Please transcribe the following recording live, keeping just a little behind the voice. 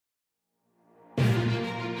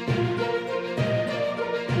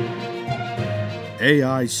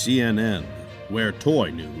AICNN, where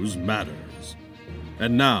toy news matters.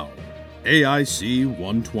 And now, AIC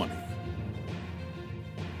 120.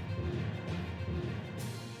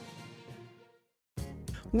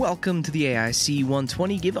 Welcome to the AIC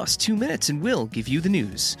 120. Give us 2 minutes and we'll give you the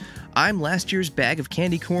news. I'm last year's bag of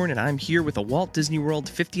candy corn, and I'm here with a Walt Disney World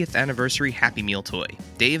 50th anniversary Happy Meal toy.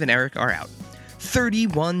 Dave and Eric are out.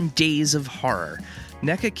 31 Days of Horror.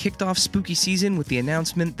 NECA kicked off spooky season with the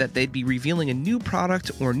announcement that they'd be revealing a new product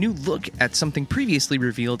or new look at something previously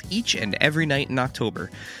revealed each and every night in October.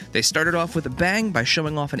 They started off with a bang by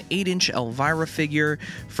showing off an 8-inch Elvira figure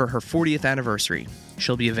for her 40th anniversary.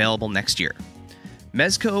 She'll be available next year.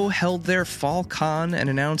 Mezco held their fall con and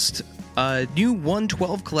announced new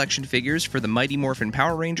 112 collection figures for the Mighty Morphin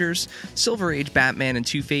Power Rangers, Silver Age Batman and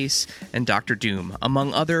Two-Face, and Dr. Doom,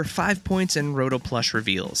 among other 5 points and Roto Plush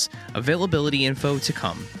reveals. Availability info to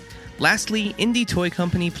come. Lastly, indie toy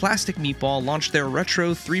company Plastic Meatball launched their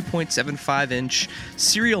retro 3.75-inch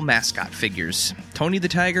cereal mascot figures. Tony the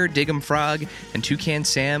Tiger, Dig'em Frog, and Toucan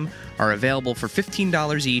Sam are available for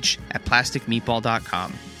 $15 each at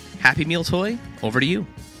plasticmeatball.com. Happy Meal toy, over to you.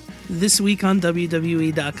 This week on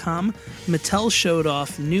WWE.com, Mattel showed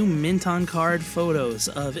off new mint-on-card photos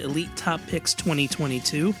of Elite Top Picks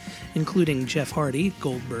 2022, including Jeff Hardy,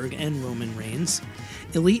 Goldberg, and Roman Reigns.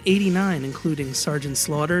 Elite 89, including Sergeant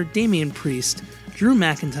Slaughter, Damian Priest, Drew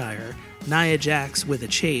McIntyre, Nia Jax with a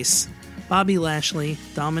Chase, Bobby Lashley,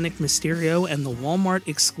 Dominic Mysterio, and the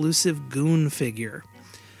Walmart-exclusive Goon figure.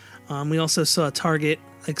 We also saw Target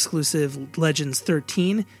exclusive Legends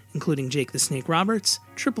 13, including Jake the Snake Roberts,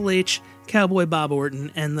 Triple H, Cowboy Bob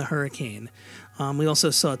Orton, and the Hurricane. We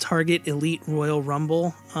also saw Target Elite Royal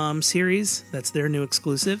Rumble series. That's their new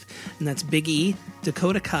exclusive. And that's Big E,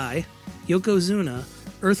 Dakota Kai, Yokozuna,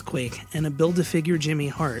 Earthquake, and a Build-A-Figure Jimmy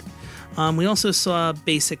Hart. We also saw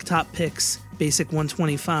Basic Top Picks, Basic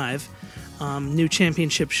 125, new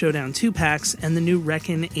Championship Showdown 2-packs, and the new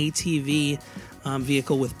Reckon ATV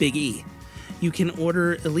vehicle with Big E. You can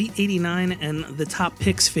order Elite 89 and the Top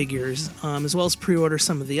Picks figures, as well as pre-order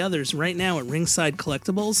some of the others right now at Ringside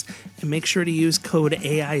Collectibles, and make sure to use code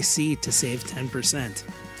AIC to save 10%.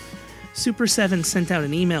 Super 7 sent out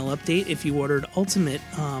an email update if you ordered Ultimate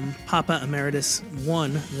Papa Emeritus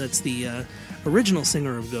 1, that's the original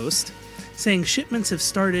singer of Ghost, saying shipments have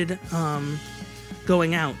started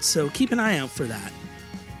going out, so keep an eye out for that.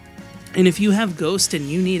 And if you have Ghost and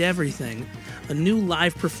you need everything, a new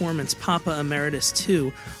live performance Papa Emeritus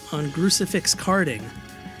 2 on Crucifix Carding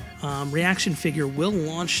reaction figure will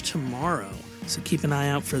launch tomorrow, so keep an eye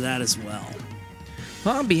out for that as well.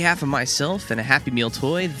 On behalf of myself and a Happy Meal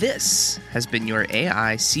toy, this has been your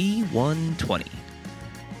AIC 120.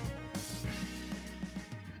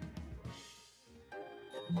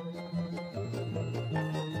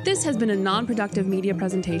 This has been a non-productive media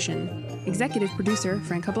presentation. Executive producer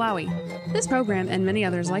Frank Hablawi. This program and many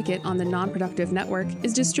others like it on the Non-Productive Network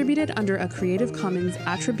is distributed under a Creative Commons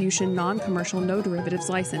Attribution Non-Commercial No Derivatives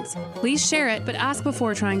license. Please share it, but ask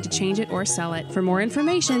before trying to change it or sell it. For more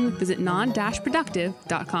information, visit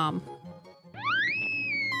non-productive.com.